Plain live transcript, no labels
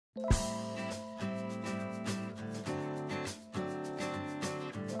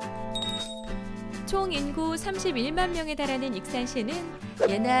총 인구 31만 명에 달하는 익산시는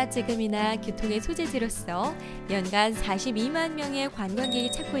예나 지금이나 교통의 소재지로서 연간 42만 명의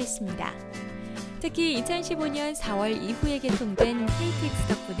관광객이 찾고 있습니다. 특히 2015년 4월 이후에 개통된 KTX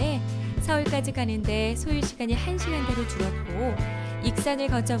덕분에 서울까지 가는데 소요시간이 1시간대로 줄었고, 익산을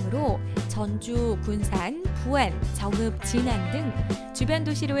거점으로 전주, 군산, 부안, 정읍, 진안 등 주변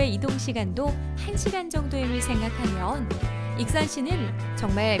도시로의 이동시간도 1시간 정도임을 생각하면 익산시는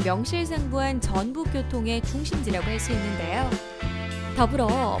정말 명실상부한 전북교통의 중심지라고 할 수 있는데요.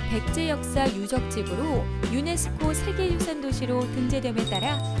 더불어 백제역사 유적지구로 유네스코 세계유산도시로 등재됨에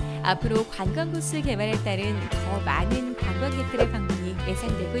따라 앞으로 관광코스 개발에 따른 더 많은 관광객들의 방문이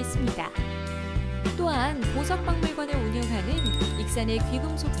예상되고 있습니다. 또한 보석박물관을 운영하는 익산의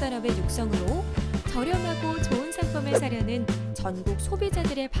귀금속 산업의 육성으로 저렴하고 좋은 상품을 사려는 전국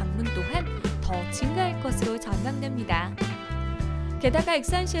소비자들의 방문 또한 더 증가할 것으로 전망됩니다. 게다가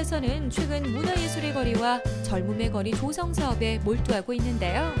익산시에서는 최근 문화예술의 거리와 젊음의 거리 조성 사업에 몰두하고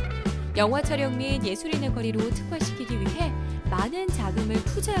있는데요. 영화 촬영 및 예술인의 거리로 특화시키기 위해 많은 자금을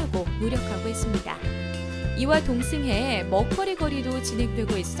투자하고 노력하고 있습니다. 이와 동승해 먹거리 거리도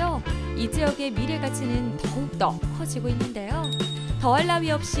진행되고 있어 이 지역의 미래 가치는 더욱더 커지고 있는데요. 더할 나위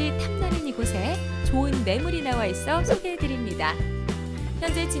없이 탐나는 이곳에 좋은 매물이 나와 있어 소개해드립니다.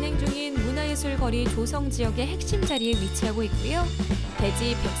 현재 진행 중인 문화예술 거리 조성 지역의 핵심 자리에 위치하고 있고요.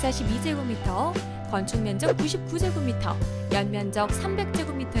 대지 142제곱미터, 건축 면적 99제곱미터, 연면적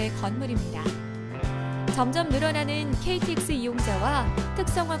 300제곱미터의 건물입니다. 점점 늘어나는 KTX 이용자와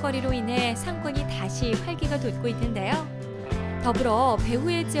특성화 거리로 인해 상권이 다시 활기가 돋고 있는데요. 더불어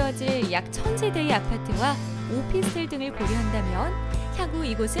배후에 지어질 약 1000세대의 아파트와 오피스텔 등을 고려한다면 향후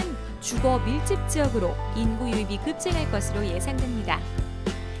이곳은 주거 밀집 지역으로 인구 유입이 급증할 것으로 예상됩니다.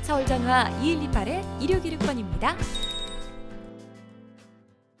 서울전화 2128-1616번입니다.